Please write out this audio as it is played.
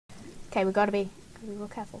Okay, we gotta be real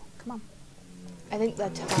careful. Come on. I think they're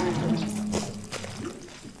tired.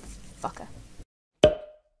 Fucker.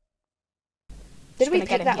 Did we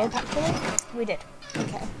pick that up actually? We did.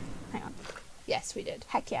 Okay. Hang on. Yes, we did.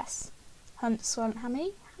 Heck yes. Hunt swan. How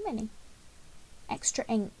many? How many? Extra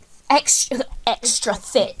ink. Extra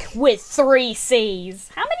thick with 3 C's.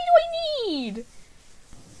 How many do I need?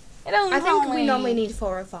 I think we normally need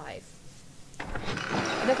 4 or 5.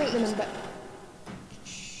 I don't think the number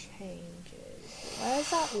changes. Where's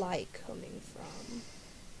that light coming from?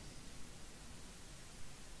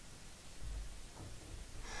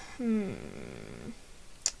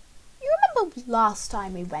 You remember last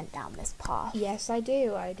time we went down this path? Yes, I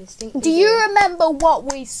do. I distinctly Do you remember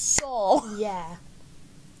what we saw? Yeah.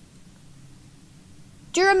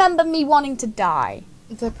 Do you remember me wanting to die?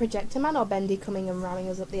 The projector man or Bendy coming and ramming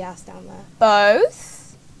us up the ass down there?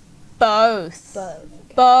 Both. Both.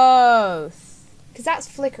 Both. Because that's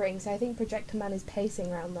flickering, so I think projector man is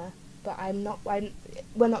pacing around there. But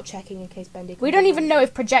we're not checking in case Bendy comes. We don't even know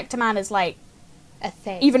if Projector Man is like a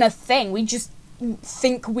thing. Even a thing. We just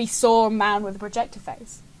think we saw a man with a projector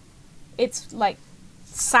face. It's like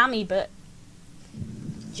Sammy, but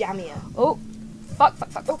jammier. Oh, fuck.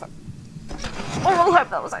 I hope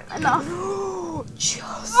that was enough.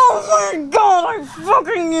 Just. Oh my god, I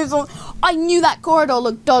fucking knew something. I knew that corridor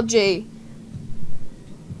looked dodgy.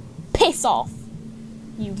 Piss off,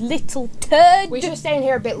 you little turd. We should stay in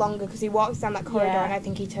here a bit longer because he walks down that corridor Yeah. and I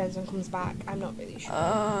think he turns and comes back. I'm not really sure.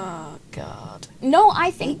 Oh god. No, I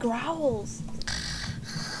He think growls.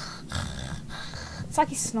 it's like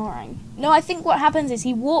he's snoring. No, I think what happens is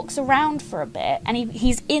he walks around for a bit and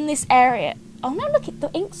he's in this area. Oh no, look,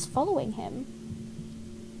 the ink's following him.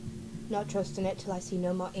 Not trusting it till I see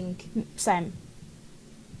no more ink. Same.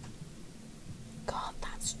 God,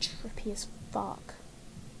 that's trippy as fuck.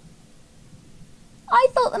 I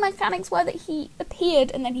thought the mechanics were that he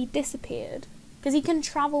appeared and then he disappeared. Because he can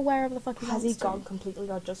travel wherever the fuck he wants Has he to. gone completely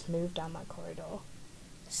or just moved down that corridor?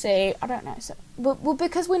 See, I don't know. So, well,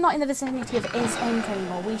 because we're not in the vicinity of his ink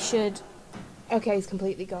anymore, we should... Okay, he's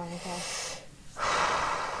completely gone, okay.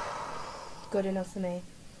 Good enough for me.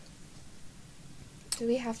 Do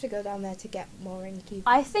we have to go down there to get more inky?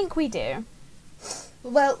 I think we do.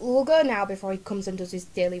 Well, we'll go now before he comes and does his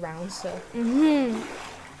daily rounds, so...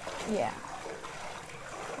 Yeah.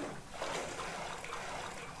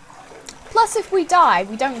 Plus, if we die,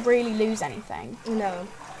 we don't really lose anything. No.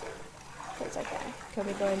 So it's okay. Can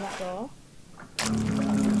we go in that door?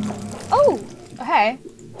 Oh! Hey.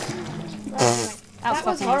 That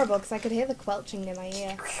was horrible, because I could hear the quelching in my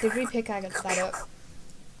ear. Did we pick that up?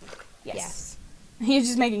 Yes. You're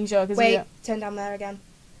just making sure, because Wait, turn down there again.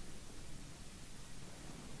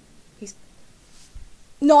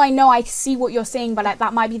 No, I know, I see what you're saying, but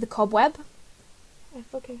that might be the cobweb. I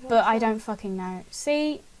fucking hope But so. I don't fucking know.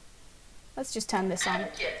 See? Let's just turn this on.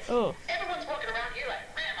 Oh.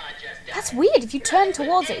 That's weird. If you turn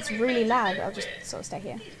towards it, it's really loud. I'll just sort of stay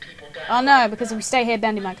here. Oh no, because if we stay here,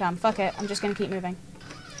 Bendy might come. Fuck it. I'm just going to keep moving.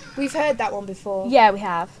 We've heard that one before. Yeah, we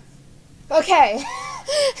have. Okay.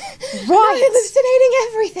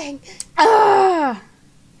 Right. Hallucinating everything. Ah!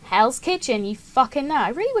 Hell's Kitchen, you fucking know. I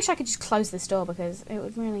really wish I could just close this door because it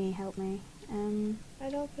would really help me. I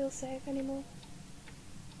don't feel safe anymore.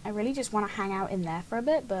 I really just want to hang out in there for a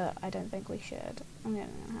bit, but I don't think we should. I'm going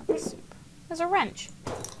to have the soup. There's a wrench.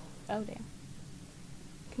 Oh dear.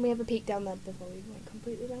 Can we have a peek down there before we went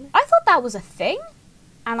completely down it? I thought that was a thing,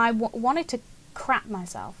 and I wanted to crap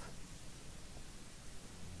myself.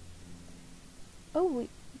 Oh, we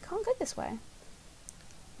can't go this way.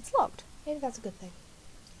 It's locked. Maybe that's a good thing.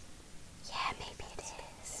 Yeah, maybe it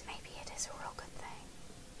is. Maybe it is a real good thing.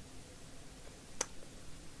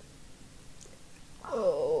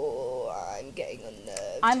 Oh, I'm getting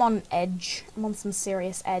unnerved. I'm on edge. I'm on some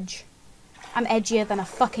serious edge. I'm edgier than a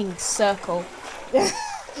fucking circle.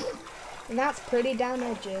 And that's pretty down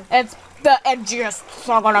edgy. It's the edgiest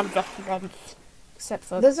song of the month. Except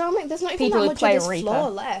for There's not even people that who much play of this Reaper. floor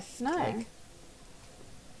left. No. Like,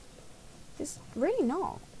 There's really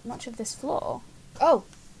not much of this floor. oh,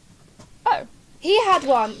 Oh. he had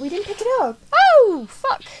one. We didn't pick it up. Oh,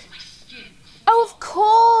 fuck. Oh, of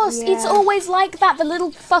course. Yeah. It's always like that. The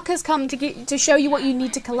little fuckers come to show you what you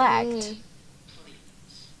need to collect.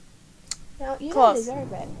 No, you Course. don't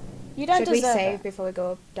deserve it. You don't Should we deserve save it. before we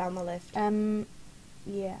go down the lift?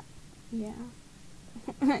 Yeah. Yeah.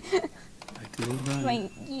 Back to the right.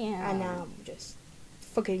 Like, yeah. And now just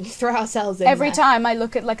fucking throw ourselves in Every there. time I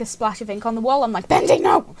look at like a splash of ink on the wall, I'm like, Bendy,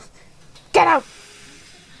 no! Get out!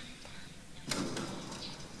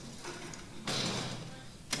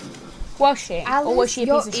 Was she? Alice, Or was she a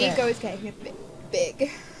your piece of shit? ego is getting a bit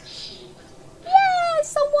big.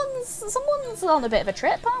 Someone's on a bit of a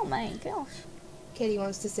trip, aren't they? Gosh. Kitty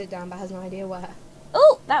wants to sit down but has no idea where.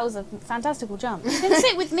 Oh, that was a fantastical jump. You can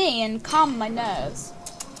sit with me and calm my nerves.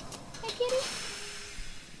 Hey, kitty.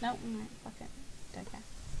 No, fuck it. Don't care.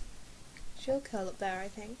 She'll curl up there, I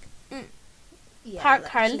think. Mm. Yeah.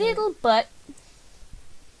 Her little butt.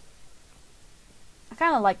 I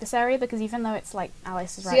kind of like this area because even though it's like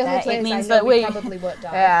Alice is right there, it means that we probably would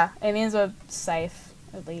die. Yeah, it means we're safe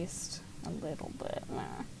at least a little bit.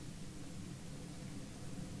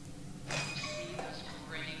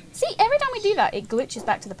 See, every time we do that, it glitches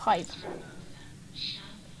back to the pipe.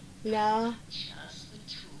 No.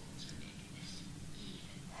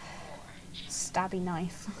 Stabby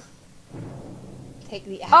knife. Take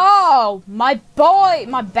the axe. Oh, my boy,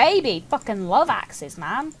 my baby. Fucking love axes,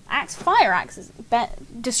 man. Fire axes.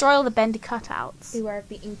 Destroy all the bendy cutouts. Beware of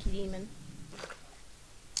the inky demon.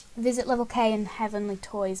 Visit level K in Heavenly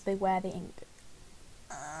Toys. Beware the ink.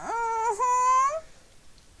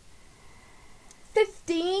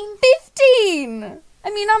 15? 15!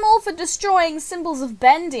 I mean, I'm all for destroying symbols of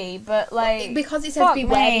Bendy, but like... Because it says fuck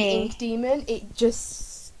beware the me. ink demon, it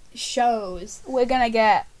just shows. We're gonna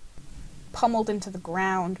get pummeled into the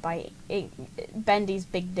ground by Bendy's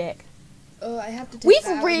big dick. Oh, I have to take We've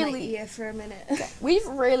that out of really- my ear for a minute. We've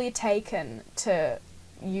really taken to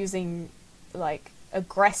using, like,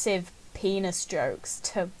 aggressive penis jokes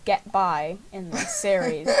to get by in this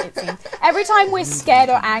series, it seems. Every time we're scared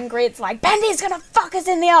or angry, it's like, Bendy's gonna fuck us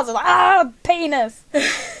in the ass. Like, ah, penis.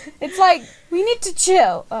 It's like, we need to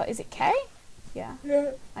chill. Is it K? Yeah.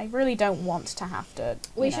 I really don't want to have to,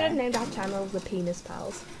 We should have named our channel The Penis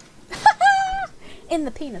Pals. In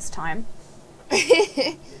the penis time.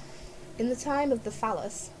 In the time of the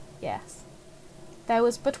phallus. Yes. There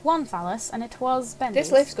was but one phallus, and it was Bendy's.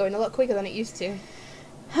 This lift's going a lot quicker than it used to.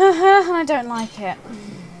 I don't like it.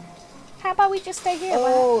 How about we just stay here?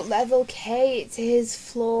 Oh, level K, it's his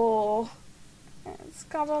floor. It's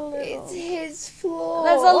got a little... It's his floor.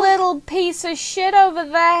 There's a little piece of shit over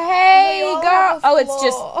there. Hey, They all girl. have a Oh, it's floor.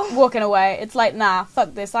 just walking away. It's like, nah,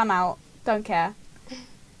 fuck this. I'm out. Don't care.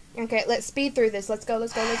 Okay, let's speed through this. Let's go,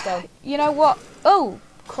 let's go, let's go. You know what? Oh,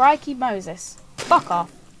 crikey Moses. Fuck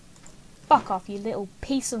off. Fuck off, you little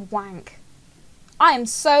piece of wank. I am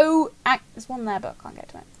so... There's one there, but I can't get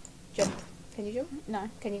to it. Jump. Can you jump? No.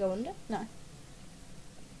 Can you go under? No.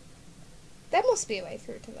 There must be a way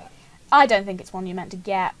through to that. I don't think it's one you're meant to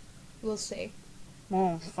get. We'll see.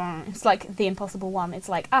 Oh, fine. It's like the impossible one. It's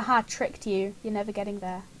like, aha, tricked you. You're never getting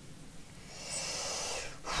there.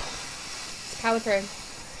 Power through.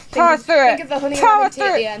 Power through it. Think of the honey Power lemon tea at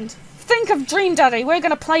through the it. end. Think of Dream Daddy. We're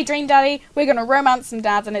going to play Dream Daddy. We're going to romance some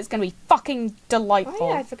dads, and it's going to be fucking delightful. Oh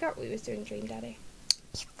yeah, I forgot we was doing Dream Daddy.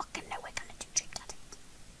 You fucking know we're going to do Dream Daddy.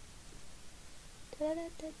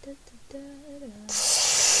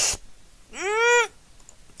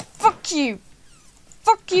 Fuck you.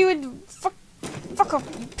 Fuck you and fuck off,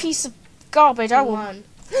 you piece of garbage. I will... One.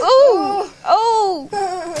 Ooh! Oh!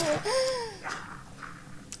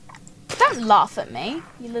 Don't laugh at me,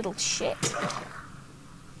 you little shit.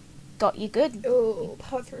 Got you good. Oh,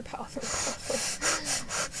 power through, power through, power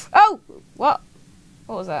through. Oh! What?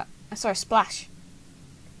 What was that? I saw a splash.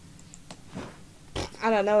 I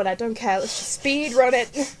don't know and I don't care. Let's just speed run it.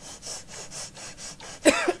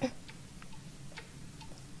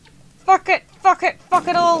 Fuck it! Fuck it! Fuck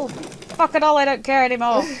it all! Fuck it all! I don't care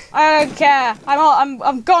anymore. I don't care.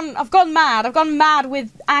 I've gone mad. I've gone mad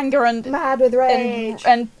with anger and Mad with rage.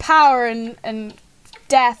 and power and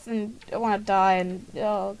death, and I want to die, and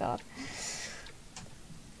oh god.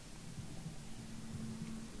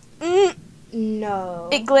 No.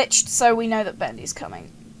 It glitched, so we know that Bendy's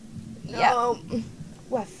coming. No.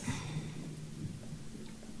 What?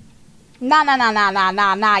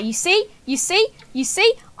 Nah. You see?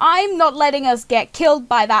 I'm not letting us get killed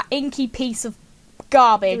by that inky piece of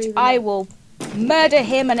garbage. Really? I will murder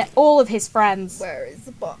him and all of his friends. Where is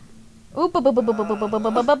the box? There's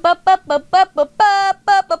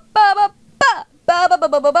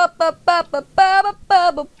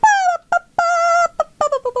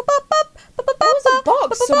a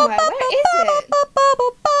box somewhere. Where is it?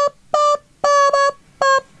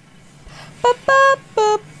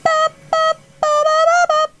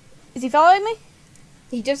 Is he following me?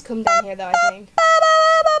 He just come down here though, I think.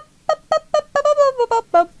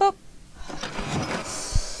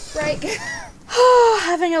 Break.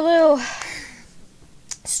 Having a little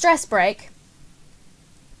stress break.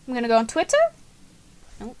 I'm gonna go on Twitter.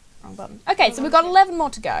 Oh, wrong button. Okay, so we've got 11 more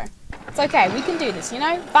to go. It's okay, we can do this, you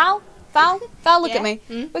know? Val, look at me.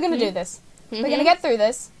 We're gonna do this. We're gonna get through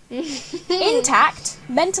this. Intact,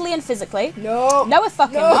 mentally and physically. No. No, we're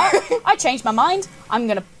fucking not. I changed my mind. I'm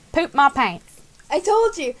gonna poop my pants. I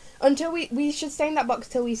told you. Until we should stay in that box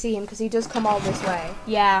till we see him, because he does come all this way.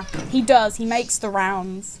 Yeah, he does. He makes the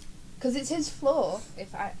rounds. Because it's his floor,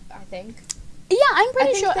 if I think. Yeah, I'm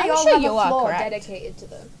pretty sure. They I'm all sure have you a are floor correct. dedicated to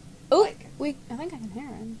them. Oh, Like, I think I can hear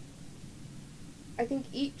him. I think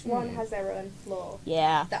each one has their own floor.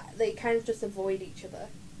 Yeah. That they kind of just avoid each other.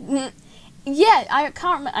 Yeah, I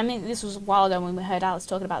can't remember. I mean, this was a while ago when we heard Alice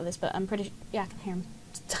talking about this, but I'm pretty. Yeah, I can hear him.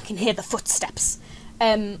 I can hear the footsteps.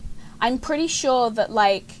 I'm pretty sure that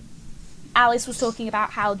like Alice was talking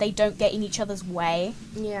about how they don't get in each other's way.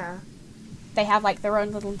 Yeah. They have like their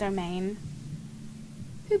own little domain.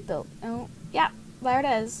 Who built? Oh, yeah, there it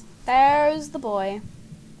is. There's the boy.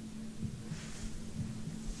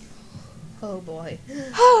 Oh boy.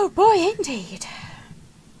 Oh boy, indeed.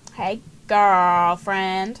 Hey,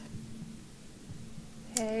 girlfriend.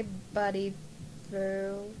 Hey, buddy,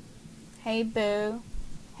 boo. Hey, boo.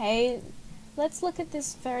 Hey, let's look at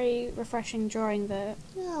this very refreshing drawing that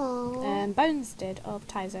Bones did of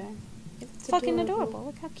Tyzo. It's fucking adorable.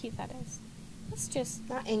 Look how cute that is. Let's just...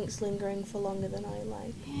 That ink's lingering for longer than I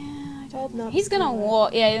like. Yeah, I Well, don't know. no, He's gonna anyway.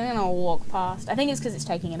 walk... Yeah, he's gonna walk past. I think it's because it's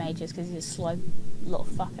taking him ages, because he's a slow little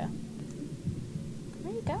fucker.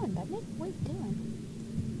 Where are you going, Bendy? What are you doing?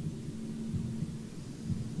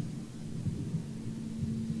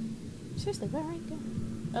 Seriously, where are you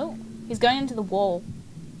going? Oh, he's going into the wall,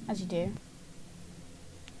 as you do.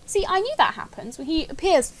 See, I knew that happens. When he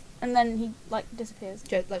appears, and then he, like, disappears.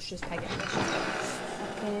 Let's just peg it.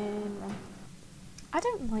 Fucking wrong. I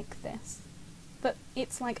don't like this. But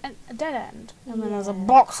it's like a dead end. And then there's a Yeah.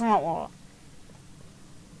 box on that wall.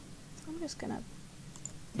 So I'm just gonna...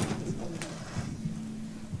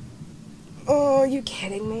 Oh, are you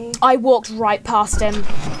kidding me? I walked right past him.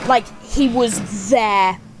 Like, he was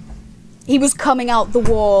there. He was coming out the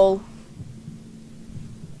wall.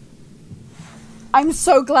 I'm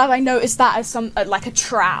so glad I noticed that as like a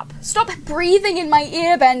trap. Stop breathing in my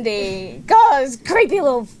ear, Bendy. God, this creepy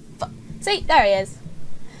little... See, there he is.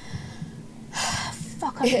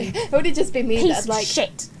 Fuck off, you It would have just been me piece that, of like,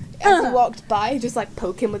 shit. as he walked by, just like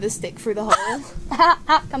poke him with a stick through the hole. Ha,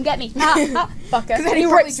 ha, come get me. Ha, ha, fucker. then He he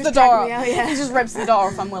rips probably the just door dragged off. me out, yeah. He just rips the door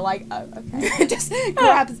off and we're like, oh, okay. Just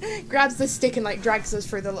grabs the stick and like drags us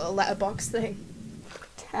through the little letterbox thing.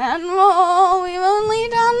 10 more, we've only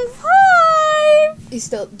done 5. He's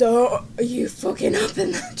still, don't you fucking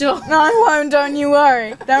open the door. No, I won't, don't you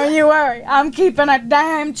worry. Don't you worry. I'm keeping a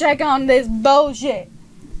damn check on this bullshit.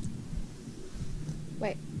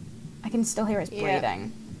 Wait. I can still hear his Yeah.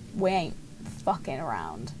 breathing. We ain't fucking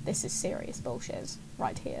around. This is serious bullshit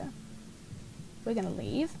right here. We're gonna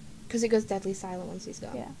leave. Because it goes deadly silent once he's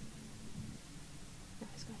gone. Yeah. No,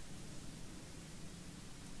 he's gone.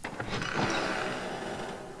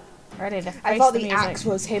 Ready to face I thought the music. axe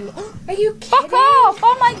was him. Are you kidding? Fuck off!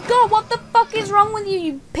 Oh my god, what the fuck is wrong with you,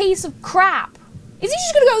 you piece of crap? Is he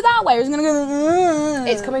just gonna go that way or is he gonna go...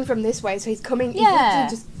 It's coming from this way, so he's coming. Yeah.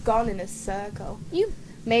 He's just gone in a circle. You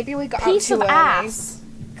Maybe we got piece out of too early. ass.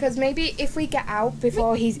 Because maybe if we get out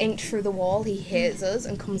before he's inked through the wall, he hears us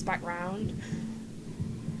and comes back round.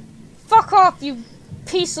 Fuck off, you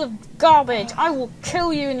piece of garbage. I will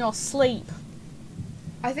kill you in your sleep.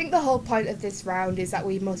 I think the whole point of this round is that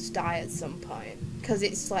we must die at some point. Because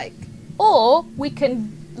it's like... Or we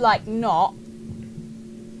can, like, not.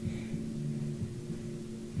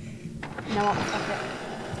 You know what? Fuck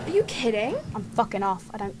it. Are you kidding? I'm fucking off.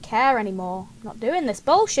 I don't care anymore. I'm not doing this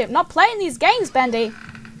bullshit. I'm not playing these games, Bendy.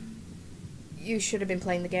 You should have been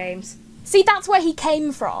playing the games. See, that's where he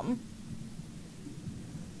came from.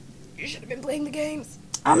 You should have been playing the games.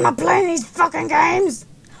 I'm not playing these fucking games.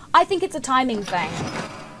 I think it's a timing thing.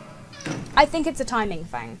 I think it's a timing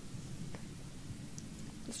thing.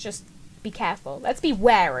 Let's just be careful. Let's be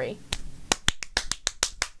wary.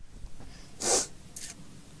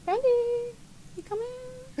 Bendy, you coming?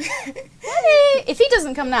 Bendy! If he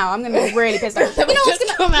doesn't come now, I'm gonna be really pissed off. You know what's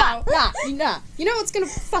Just gonna come out. Nah. You know what's gonna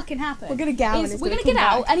fucking happen? We're gonna get out Is and we're it's gonna gonna get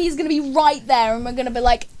come out, back. and he's gonna be right there, and we're gonna be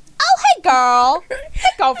like, "Oh, hey, girl, hey,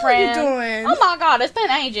 girlfriend, How you doing? Oh my god, it's been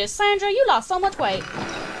ages, Sandra. You lost so much weight."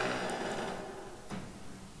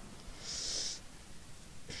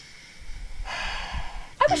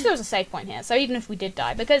 I wish there was a save point here, so even if we did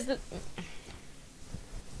die, because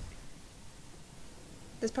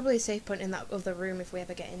There's probably a safe point in that other room if we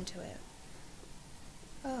ever get into it.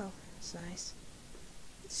 Oh, that's nice.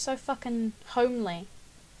 it's so fucking homely.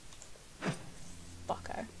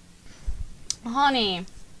 Fucko. Honey,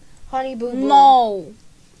 Honey boo boo. no,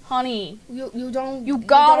 honey, You don't. you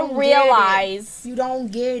gotta don't get it. realize. You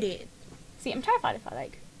don't get it. See, I'm terrified if I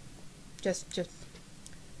like.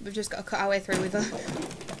 We've just got to cut our way through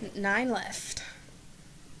with 9 left.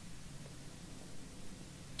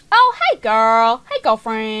 Oh, hey girl. Hey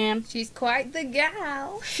girlfriend. She's quite the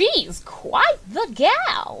gal. She's quite the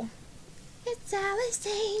gal. It's Alice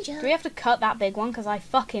Angel. Do we have to cut that big one? Because I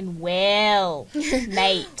fucking will,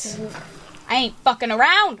 mate. I ain't fucking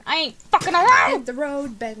around. I ain't fucking around. Hit the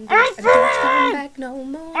road, Bendy, and don't you come back no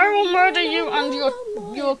more. I will murder you and your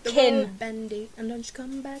Hit the kin. road, Bendy, and don't you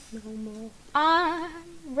come back no more. I'm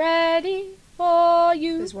ready for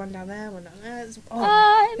you. There's one down there, one down there.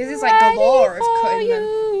 I'm this is like galore of ready cutting for them.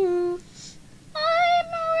 you. I'm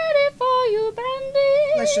ready for you,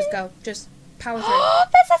 Bendy. Let's just go. Just power through.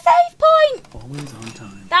 There's a save point. Always on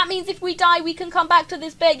time. That means if we die, we can come back to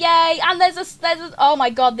this bit. Yay! And there's a oh my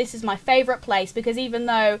god, this is my favourite place because even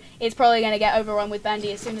though it's probably going to get overrun with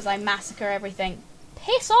Bendy as soon as I massacre everything,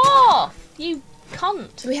 piss off, you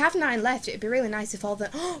cunt. We have 9 left. It'd be really nice if all the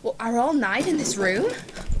well, are all 9 in this room.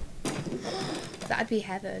 That'd be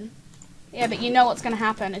heaven. Yeah, but you know what's going to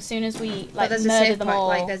happen as soon as we But like there's a murder save them point. all.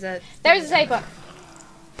 Like there's a save point.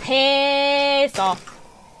 Piss off.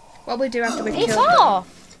 What we do after we've Piss killed them?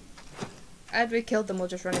 off. After we killed them, we'll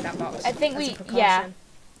just run in that box. I think as a we precaution. yeah.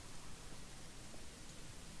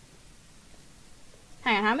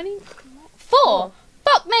 Hang on, how many? 4.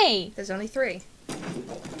 Fuck me. There's only 3.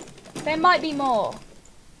 There might be more.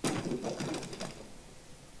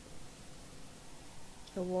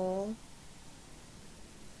 The wall.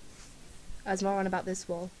 I was more on about this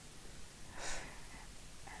wall.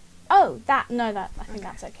 Oh, that I think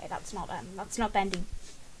that's okay. That's not Bendy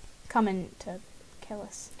coming to kill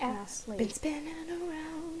us in our sleep. Been spinning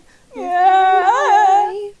around.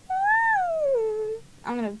 Yeah.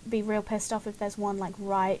 I'm gonna be real pissed off if there's one like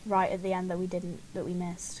right at the end that we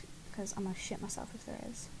missed, because I'm gonna shit myself if there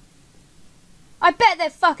is. I bet there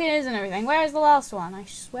fucking is and everything. Where is the last one? I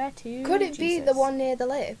swear to Could it be the Jesus. one near the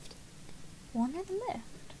lift? One near the lift?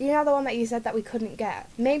 You know the one that you said that we couldn't get?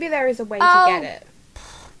 Maybe there is a way Oh. to get it.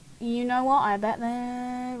 You know what? I bet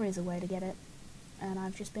there is a way to get it, and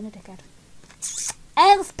I've just been a dickhead.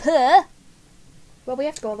 As per. Well, we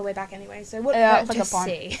have to go all the way back anyway, so it wouldn't Yeah, hurt that's a to good point.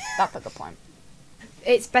 see. That's a good point.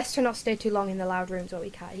 It's best to not stay too long in the loud rooms where we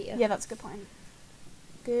can't hear. Yeah, that's a good point.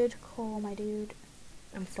 Good call, my dude.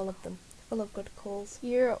 I'm full of them. Full of good calls.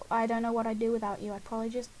 I don't know what I'd do without you. I'd probably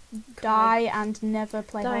just die and never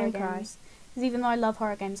play Die horror and cry. games. Because even though I love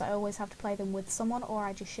horror games, I always have to play them with someone, or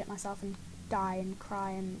I just shit myself and die and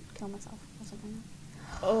cry and kill myself or something.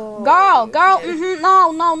 Oh, Girl, okay.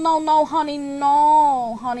 no, honey,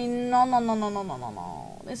 no,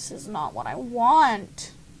 no. This is not what I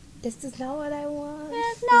want. This is not what I want.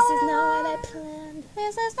 This This is not what I planned.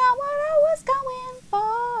 This is not what I was going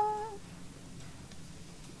for.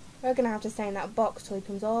 We're gonna have to stay in that box till he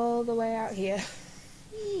comes all the way out here.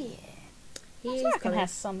 Yeah. He's I reckon coming. it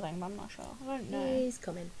has something, but I'm not sure. I don't know. He's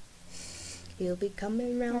coming. He'll be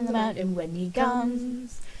coming round Round the mountain when he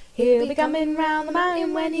comes. He'll be coming round the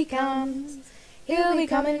mountain when he comes. He'll be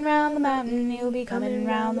coming round the mountain. He'll be coming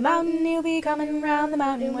round the mountain. He'll be coming round the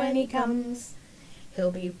mountain when he comes.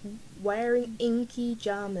 He'll be wearing inky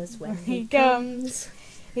jammers when he He comes.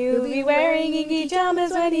 He'll be wearing inky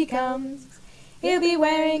jammers when he comes. He'll be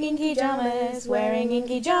wearing inky jammers, wearing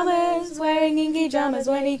inky jammers, wearing inky jammers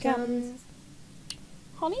when he comes.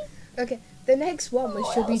 Honey? Okay, the next one we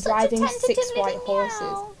should be driving 6 white horses.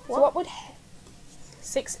 So what would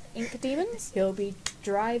 6 ink demons? he'll be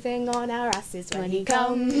driving on our asses when he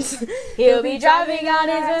comes. He'll be driving on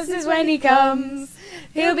his asses when he comes.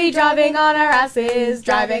 He'll be driving on our asses,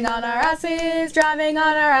 driving on our asses, driving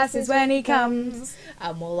on our asses when he comes.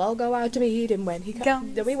 And we'll all go out to meet him when he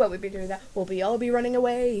comes. We won't be doing that. We'll all be running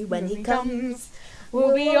away when he comes.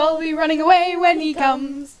 We'll all be running away when he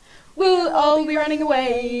comes. We'll all be running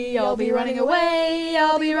away. I'll be running away.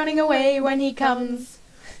 I'll be running away when he comes.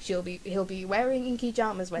 He'll be wearing inky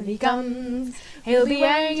jammers when When he comes, he'll be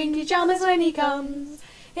wearing inky jammers when he comes.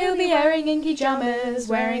 He'll be wearing inky jammers,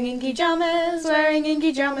 wearing inky jammers, wearing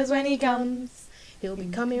inky jammers when he comes. He'll be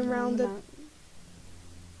coming round the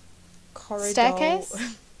corridor.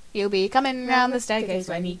 Staircase? He'll be coming round the staircase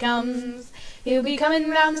when he comes. He'll be coming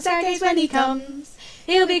round the staircase when he comes.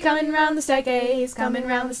 He'll be coming round the staircase, coming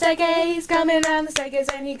round the staircase, coming round the staircase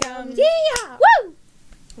when he comes. Yeah! Woo!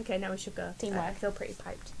 Okay, now we should go. Teamwork. I feel pretty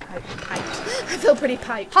piped. I feel pretty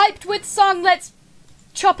piped. Hyped with song, let's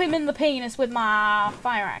chop him in the penis with my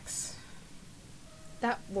fire axe.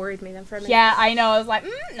 That worried me then for a minute. Yeah, I know, I was like,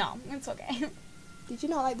 no, it's okay. Did you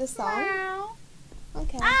not like the song? Wow.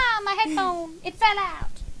 Okay. Ah, my headphone, it fell out.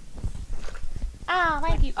 Ah,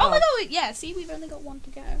 thank you. Oh my god, yeah, see, we've only got one to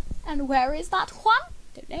go. And where is that Juan?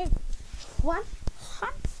 Don't know. Juan?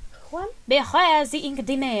 Juan? Juan? Where's the ink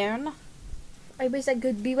demon? I wish I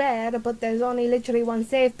could beware, but there's only literally one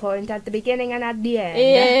save point at the beginning and at the end.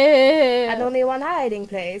 Yeah. And only one hiding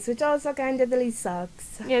place, which also kind of really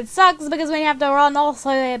sucks. It sucks because when you have to run all the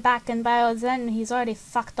way back and then he's already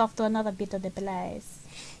fucked off to another bit of the place.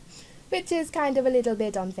 Which is kind of a little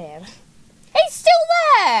bit unfair. He's still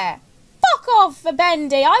there! Fuck off,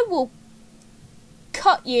 Bendy. I will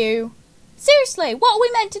cut you. Seriously, what are we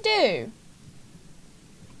meant to do?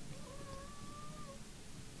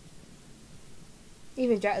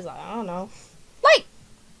 Even Jet is like, I don't know. Like,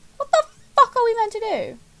 what the fuck are we meant to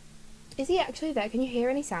do? Is he actually there? Can you hear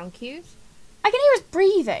any sound cues? I can hear us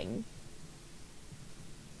breathing.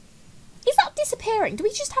 Is that disappearing? Do we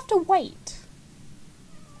just have to wait?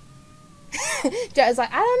 Jet is like,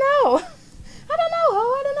 I don't know. I don't know.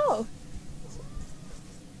 I don't know.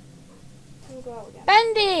 We'll go out again.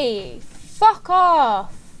 Bendy! Fuck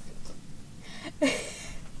off! Have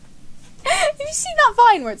you seen that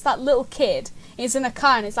Vine where it's that little kid? He's in a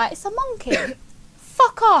car and it's like, it's a monkey.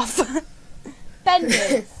 Fuck off!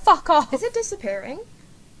 Bendy, fuck off! Is it disappearing?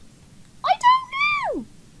 I don't know!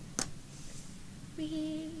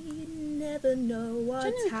 We never know what's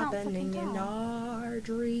Genuinely can't happening fucking in tell. our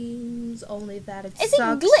dreams, only that it Is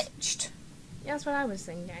sucks. it glitched? Yeah, that's what I was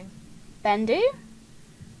thinking. Bendy?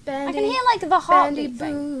 Bendy, I can hear like the Bendy heartbeat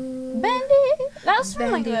thing. boo. Bendy? That's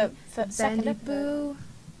from like Bendy, the second Bendy episode. boo.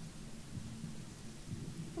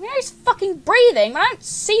 I mean, he's fucking breathing, but I don't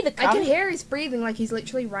see the I cunt. can hear his breathing like he's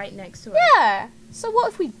literally right next to it. Yeah. So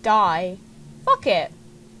what if we die? Fuck it.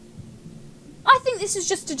 I think this is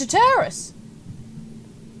just to deter us.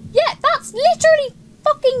 Yeah, that's literally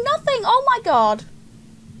fucking nothing. Oh my god.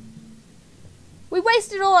 We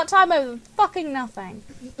wasted all that time over fucking nothing.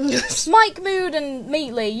 Mike, Mood, and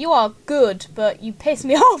Meatley, you are good, but you piss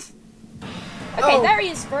me off. Okay, Oh. there he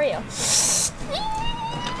is for real.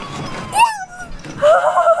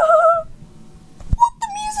 What? The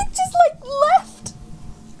music just like left.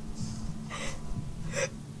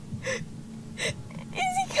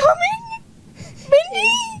 Is he coming?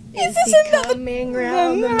 Bendy? Is this he another coming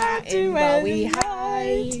round the mountain while we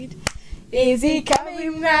hide? Is he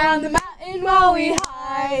coming round the mountain while we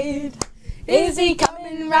hide? Is he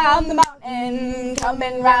coming round the mountain?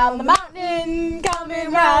 Coming round the mountain?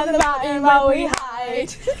 Coming round the mountain while we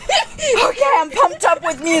hide? Okay, I'm pumped up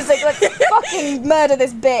with music. Let's fucking murder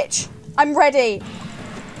this bitch. I'm ready.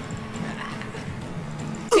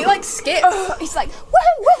 He like skips. He's like,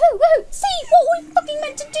 woohoo, woohoo, woohoo. See what we fucking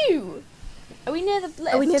meant to do. Are we near the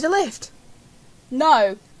lift? Are we near the lift?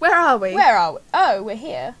 No. Where are we? Where are we? Oh, we're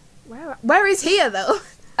here. Where is here though?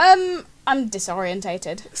 I'm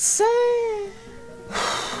disorientated. So,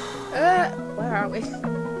 where are we?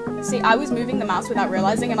 See, I was moving the mouse without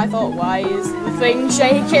realizing, and I thought, why is the thing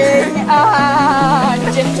shaking? Ah,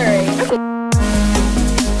 I'm jittery.